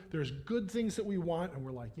school. There's good things that we want, and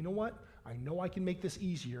we're like, you know what? I know I can make this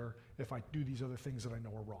easier if I do these other things that I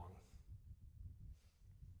know are wrong.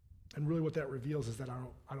 And really what that reveals is that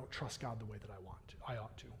I don't trust God the way that I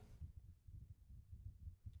ought to.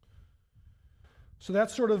 So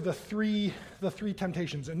that's sort of the three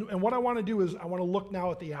temptations. And what I want to do is I want to look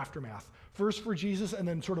now at the aftermath. First for Jesus, and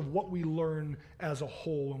then sort of what we learn as a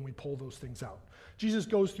whole when we pull those things out. Jesus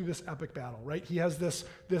goes through this epic battle, right? He has this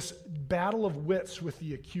battle of wits with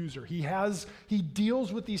the accuser. He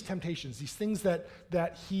deals with these temptations, these things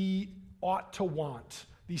that he ought to want,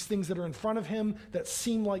 these things that are in front of him that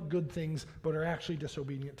seem like good things, but are actually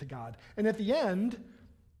disobedient to God. And at the end,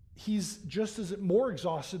 he's just as more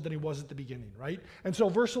exhausted than he was at the beginning, right? And so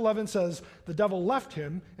verse 11 says, the devil left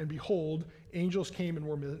him, and behold, angels came and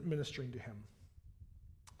were ministering to him.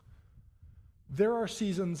 There are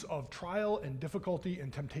seasons of trial and difficulty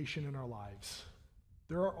and temptation in our lives.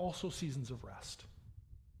 There are also seasons of rest.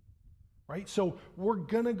 Right? So we're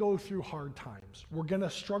going to go through hard times. We're going to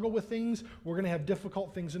struggle with things. We're going to have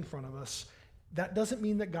difficult things in front of us. That doesn't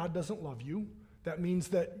mean that God doesn't love you. That means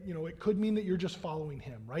that, it could mean that you're just following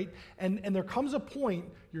him, right? And there comes a point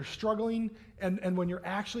you're struggling, and when you're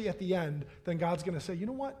actually at the end, then God's going to say, you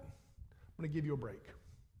know what? I'm going to give you a break.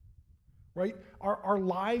 Right? Our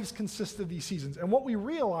lives consist of these seasons. And what we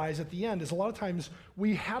realize at the end is a lot of times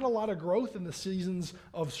we had a lot of growth in the seasons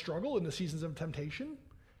of struggle, in the seasons of temptation.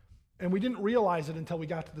 And we didn't realize it until we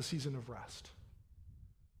got to the season of rest,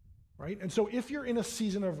 right? And so if you're in a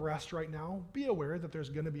season of rest right now, be aware that there's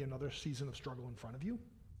going to be another season of struggle in front of you,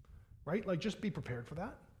 right? Like, just be prepared for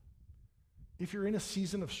that. If you're in a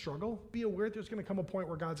season of struggle, be aware there's going to come a point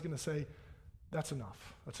where God's going to say, that's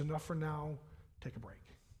enough. That's enough for now. Take a break.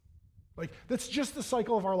 Like, that's just the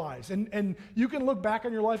cycle of our lives. And you can look back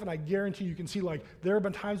on your life, and I guarantee you can see, like, there have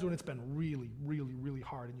been times when it's been really, really, really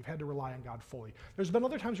hard, and you've had to rely on God fully. There's been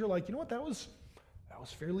other times you're like, you know what, that was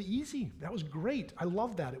fairly easy. That was great. I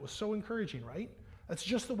love that. It was so encouraging, right? That's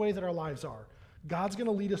just the way that our lives are. God's going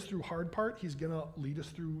to lead us through hard part. He's going to lead us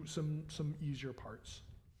through some easier parts.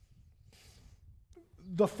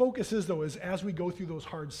 The focus is, though, is as we go through those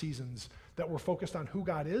hard seasons, that we're focused on who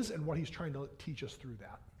God is and what he's trying to teach us through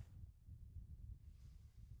that.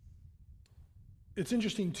 It's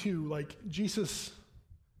interesting, too, like Jesus,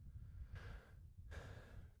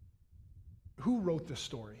 who wrote this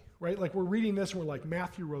story, right? Like, we're reading this and we're like,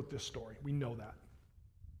 Matthew wrote this story. We know that.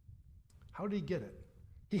 How did he get it?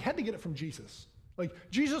 He had to get it from Jesus. Like,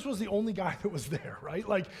 Jesus was the only guy that was there, right?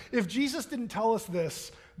 Like, if Jesus didn't tell us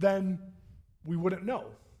this, then we wouldn't know.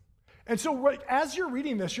 And so, right, as you're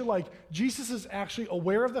reading this, you're like, Jesus is actually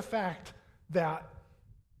aware of the fact that,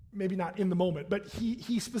 maybe not in the moment, but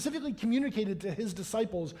he specifically communicated to his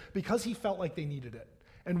disciples because he felt like they needed it.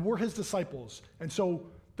 And we're his disciples. And so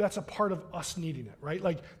that's a part of us needing it, right?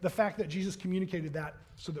 Like, the fact that Jesus communicated that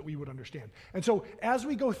so that we would understand. And so as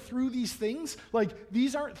we go through these things, like,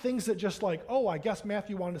 these aren't things that just like, oh, I guess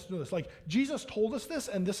Matthew wanted us to know this. Like, Jesus told us this,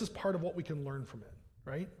 and this is part of what we can learn from it,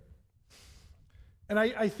 right? And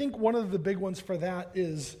I think one of the big ones for that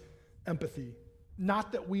is empathy.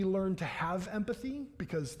 Not that we learn to have empathy,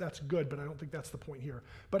 because that's good, but I don't think that's the point here.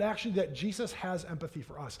 But actually that Jesus has empathy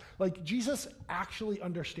for us. Like, Jesus actually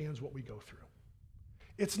understands what we go through.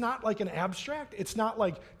 It's not like an abstract. It's not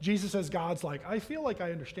like Jesus as God's like, I feel like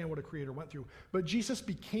I understand what a creator went through. But Jesus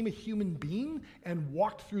became a human being and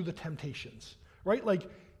walked through the temptations, right? Like,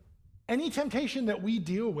 any temptation that we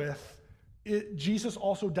deal with, Jesus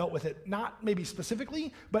also dealt with it. Not maybe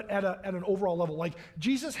specifically, but at an overall level. Like,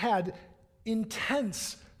 Jesus had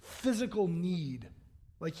intense physical need.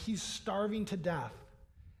 Like, he's starving to death,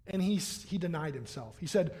 and he denied himself. He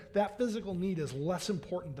said, that physical need is less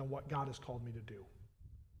important than what God has called me to do.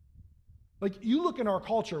 Like, you look in our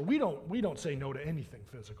culture, we don't say no to anything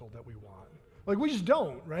physical that we want. Like, we just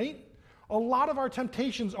don't, right? A lot of our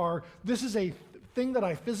temptations are, this is a thing that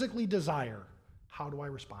I physically desire. How do I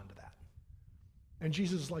respond to that? And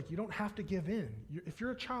Jesus is like, you don't have to give in. If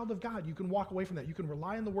you're a child of God, you can walk away from that. You can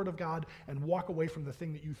rely on the word of God and walk away from the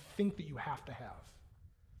thing that you think that you have to have.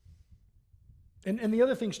 And the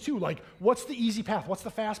other things too, like, what's the easy path? What's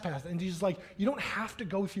the fast path? And Jesus is like, you don't have to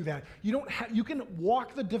go through that. You can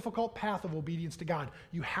walk the difficult path of obedience to God.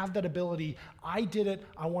 You have that ability. I did it.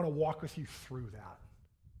 I want to walk with you through that.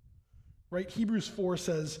 Right? Hebrews 4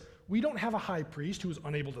 says, we don't have a high priest who is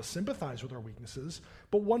unable to sympathize with our weaknesses,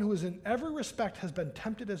 but one who is in every respect has been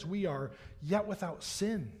tempted as we are, yet without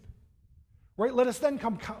sin. Right? Let us then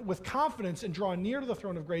come with confidence and draw near to the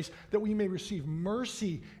throne of grace that we may receive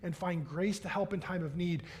mercy and find grace to help in time of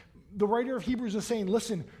need. The writer of Hebrews is saying,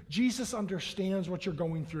 listen, Jesus understands what you're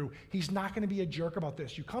going through. He's not going to be a jerk about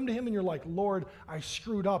this. You come to him and you're like, Lord, I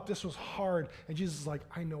screwed up. This was hard. And Jesus is like,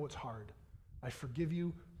 I know it's hard. I forgive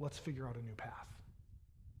you. Let's figure out a new path.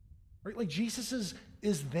 Right? Like, Jesus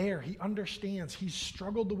is there. He understands. He's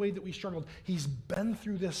struggled the way that we struggled. He's been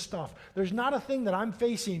through this stuff. There's not a thing that I'm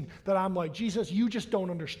facing that I'm like, Jesus, you just don't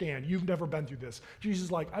understand. You've never been through this. Jesus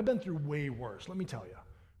is like, I've been through way worse, let me tell you.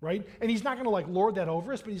 Right? And he's not going to like lord that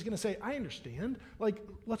over us, but he's going to say, I understand. Like,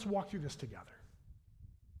 let's walk through this together.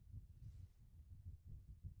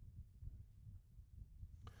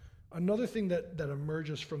 Another thing that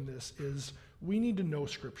emerges from this is we need to know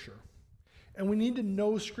Scripture. And we need to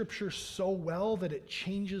know Scripture so well that it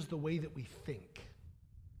changes the way that we think.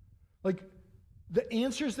 Like, the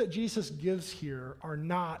answers that Jesus gives here are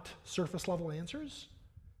not surface level answers.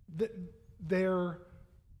 They're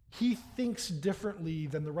he thinks differently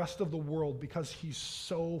than the rest of the world because he's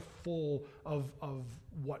so full of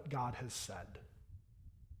what God has said.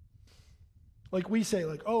 Like we say,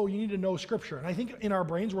 like, oh, you need to know Scripture. And I think in our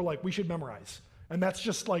brains, we're like, we should memorize. And that's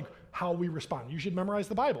just like how we respond. You should memorize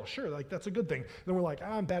the Bible. Sure, like that's a good thing. Then we're like,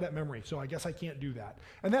 I'm bad at memory, so I guess I can't do that.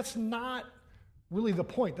 And that's not really the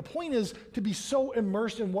point. The point is to be so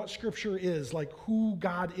immersed in what Scripture is, like who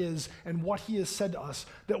God is and what he has said to us,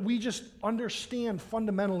 that we just understand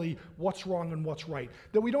fundamentally what's wrong and what's right.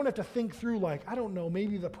 That we don't have to think through like, I don't know,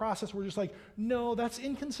 maybe the process. We're just like, no, that's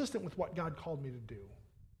inconsistent with what God called me to do.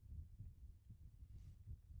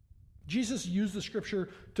 Jesus used the Scripture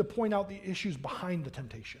to point out the issues behind the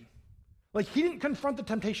temptation. Like, he didn't confront the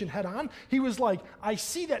temptation head on. He was like, I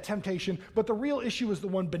see that temptation, but the real issue is the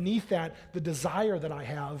one beneath that, the desire that I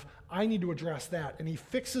have. I need to address that. And he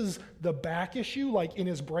fixes the back issue, like in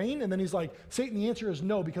his brain, and then he's like, Satan, the answer is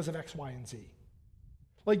no because of X, Y, and Z.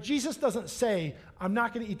 Like, Jesus doesn't say, I'm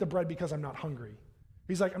not going to eat the bread because I'm not hungry.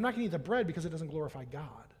 He's like, I'm not going to eat the bread because it doesn't glorify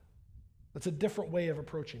God. That's a different way of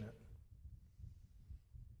approaching it.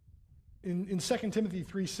 In 2 Timothy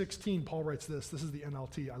 3:16, Paul writes this. This is the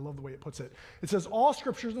NLT. I love the way it puts it. It says, all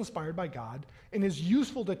Scripture is inspired by God and is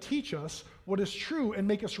useful to teach us what is true and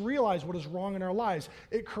make us realize what is wrong in our lives.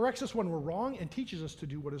 It corrects us when we're wrong and teaches us to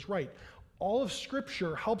do what is right. All of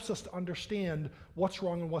Scripture helps us to understand what's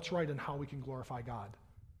wrong and what's right and how we can glorify God.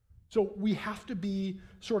 So we have to be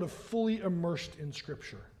sort of fully immersed in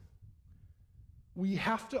Scripture. We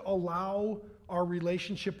have to allow our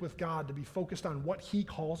relationship with God to be focused on what he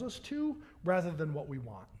calls us to rather than what we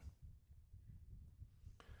want.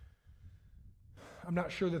 I'm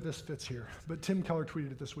not sure that this fits here, but Tim Keller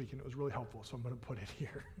tweeted it this week and it was really helpful, so I'm going to put it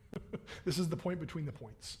here. This is the point between the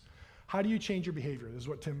points. How do you change your behavior? This is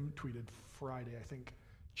what Tim tweeted Friday, I think.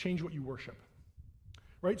 Change what you worship.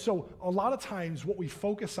 Right? So a lot of times what we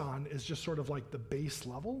focus on is just sort of like the base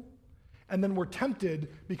level, and then we're tempted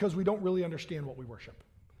because we don't really understand what we worship.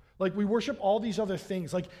 Like, we worship all these other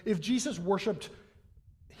things. Like, if Jesus worshiped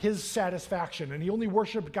his satisfaction and he only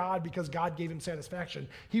worshiped God because God gave him satisfaction,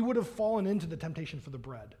 he would have fallen into the temptation for the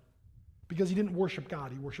bread because he didn't worship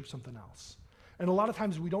God, he worshiped something else. And a lot of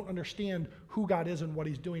times we don't understand who God is and what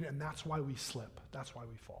he's doing, and that's why we slip. That's why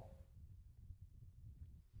we fall.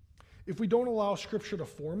 If we don't allow Scripture to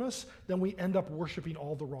form us, then we end up worshiping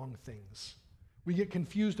all the wrong things. We get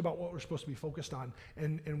confused about what we're supposed to be focused on,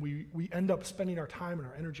 and we end up spending our time and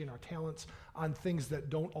our energy and our talents on things that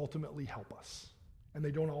don't ultimately help us, and they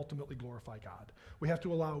don't ultimately glorify God. We have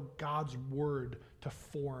to allow God's word to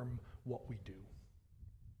form what we do.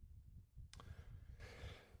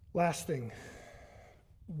 Last thing,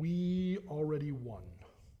 we already won.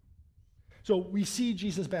 So we see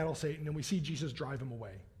Jesus battle Satan, and we see Jesus drive him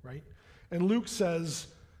away, right? And Luke says,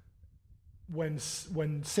 when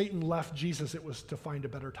Satan left Jesus, it was to find a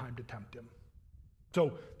better time to tempt him.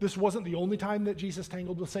 So this wasn't the only time that Jesus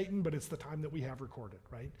tangled with Satan, but it's the time that we have recorded,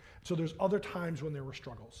 right? So there's other times when there were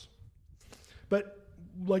struggles. But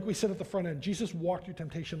like we said at the front end, Jesus walked through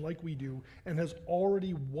temptation like we do and has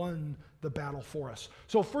already won the battle for us.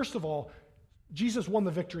 So first of all, Jesus won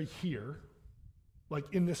the victory here, like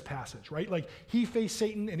in this passage, right? Like, he faced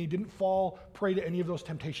Satan and he didn't fall prey to any of those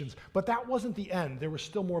temptations. But that wasn't the end. There were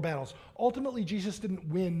still more battles. Ultimately, Jesus didn't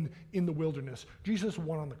win in the wilderness. Jesus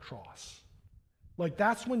won on the cross. Like,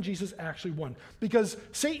 that's when Jesus actually won. Because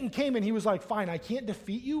Satan came and he was like, fine, I can't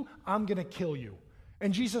defeat you. I'm going to kill you.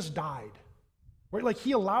 And Jesus died. Right? Like,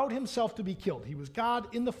 he allowed himself to be killed. He was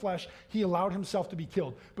God in the flesh. He allowed himself to be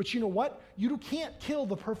killed. But you know what? You can't kill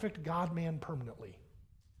the perfect God-man permanently.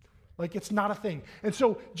 Like, it's not a thing. And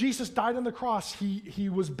so Jesus died on the cross. He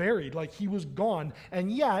was buried. Like, he was gone.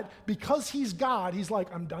 And yet, because he's God, he's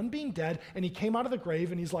like, I'm done being dead. And he came out of the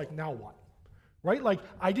grave and he's like, now what? Right? Like,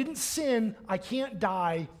 I didn't sin. I can't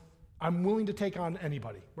die. I'm willing to take on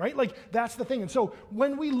anybody, right? Like, that's the thing. And so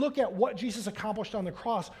when we look at what Jesus accomplished on the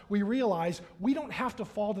cross, we realize we don't have to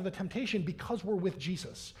fall to the temptation because we're with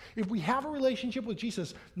Jesus. If we have a relationship with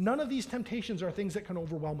Jesus, none of these temptations are things that can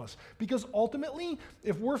overwhelm us. Because ultimately,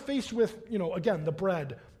 if we're faced with, again, the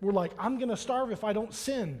bread, we're like, I'm going to starve if I don't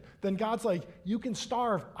sin. Then God's like, you can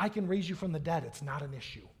starve. I can raise you from the dead. It's not an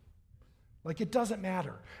issue. Like, it doesn't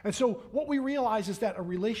matter. And so what we realize is that a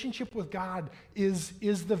relationship with God is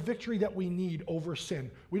the victory that we need over sin.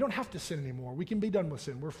 We don't have to sin anymore. We can be done with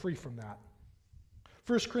sin. We're free from that.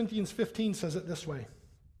 1 Corinthians 15 says it this way.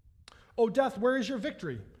 O death, where is your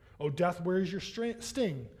victory? O death, where is your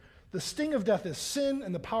sting? The sting of death is sin,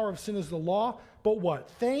 and the power of sin is the law. But what?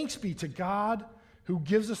 Thanks be to God who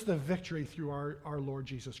gives us the victory through our Lord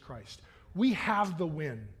Jesus Christ. We have the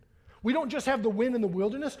win. We don't just have the win in the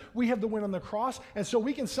wilderness, we have the win on the cross. And so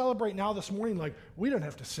we can celebrate now this morning like we don't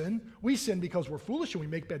have to sin. We sin because we're foolish and we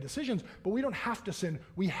make bad decisions, but we don't have to sin.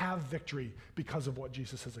 We have victory because of what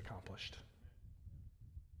Jesus has accomplished.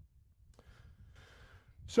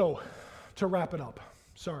 So, to wrap it up,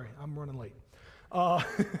 sorry, I'm running late.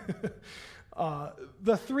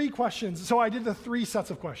 The three questions, so I did the three sets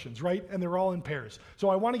of questions, right? And they're all in pairs. So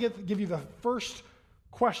I want to give you the first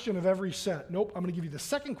question of every set. Nope, I'm going to give you the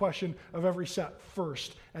second question of every set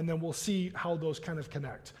first, and then we'll see how those kind of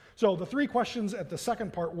connect. So the three questions at the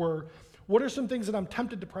second part were, what are some things that I'm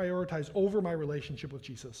tempted to prioritize over my relationship with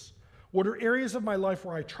Jesus? What are areas of my life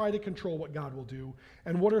where I try to control what God will do?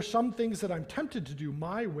 And what are some things that I'm tempted to do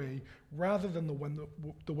my way rather than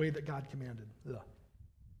the way that God commanded? Ugh.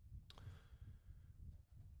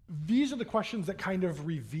 These are the questions that kind of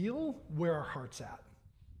reveal where our heart's at.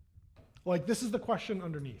 Like, this is the question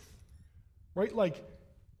underneath, right? Like,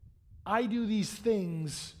 I do these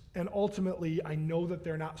things, and ultimately, I know that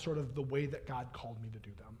they're not sort of the way that God called me to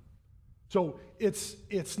do them. So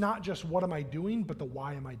it's not just what am I doing, but the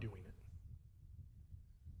why am I doing it.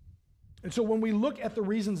 And so when we look at the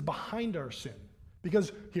reasons behind our sin,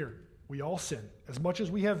 because here, we all sin. As much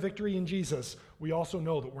as we have victory in Jesus, we also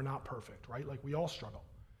know that we're not perfect, right? Like, we all struggle.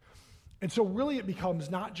 And so really it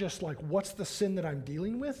becomes not just like, what's the sin that I'm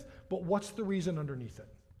dealing with, but what's the reason underneath it?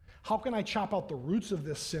 How can I chop out the roots of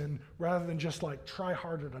this sin rather than just like try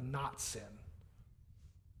harder to not sin?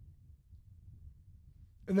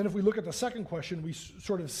 And then if we look at the second question, we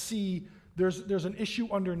sort of see there's an issue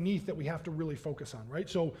underneath that we have to really focus on, right?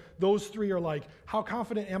 So those three are like, how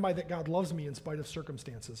confident am I that God loves me in spite of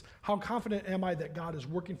circumstances? How confident am I that God is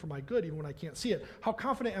working for my good even when I can't see it? How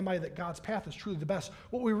confident am I that God's path is truly the best?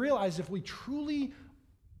 What we realize, if we truly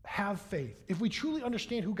have faith, if we truly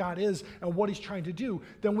understand who God is and what he's trying to do,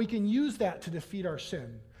 then we can use that to defeat our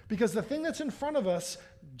sin. Because the thing that's in front of us,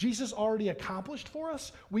 Jesus already accomplished for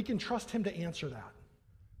us. We can trust him to answer that.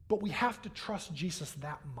 But we have to trust Jesus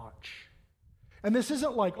that much. And this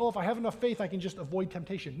isn't like, oh, if I have enough faith, I can just avoid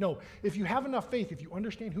temptation. No, if you have enough faith, if you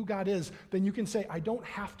understand who God is, then you can say, I don't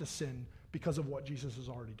have to sin because of what Jesus has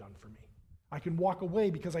already done for me. I can walk away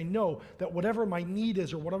because I know that whatever my need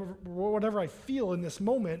is or whatever I feel in this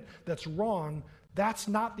moment that's wrong, that's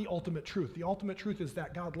not the ultimate truth. The ultimate truth is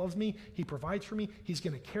that God loves me, he provides for me, he's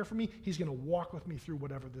going to care for me, he's going to walk with me through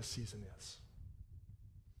whatever this season is.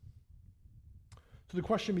 So the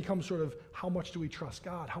question becomes sort of, how much do we trust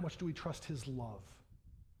God? How much do we trust his love?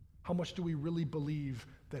 How much do we really believe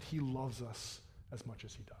that he loves us as much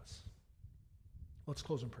as he does? Let's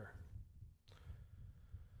close in prayer.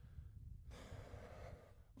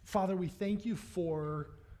 Father, we thank you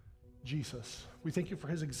for Jesus. We thank you for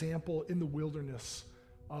his example in the wilderness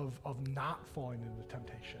of not falling into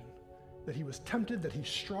temptation. That he was tempted, that he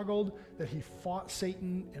struggled, that he fought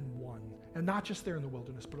Satan and won. And not just there in the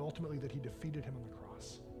wilderness, but ultimately that he defeated him on the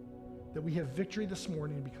cross. That we have victory this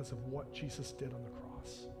morning because of what Jesus did on the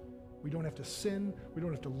cross. We don't have to sin. We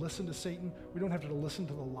don't have to listen to Satan. We don't have to listen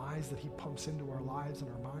to the lies that he pumps into our lives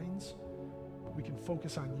and our minds. But we can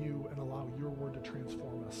focus on you and allow your word to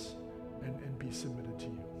transform us and be submitted to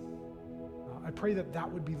you. I pray that that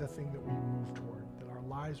would be the thing that we move toward, that our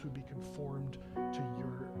lives would be conformed to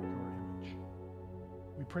your image.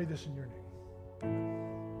 We pray this in your name. Amen.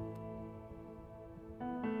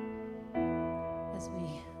 As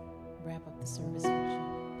we wrap up the service, would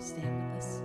you stand with us?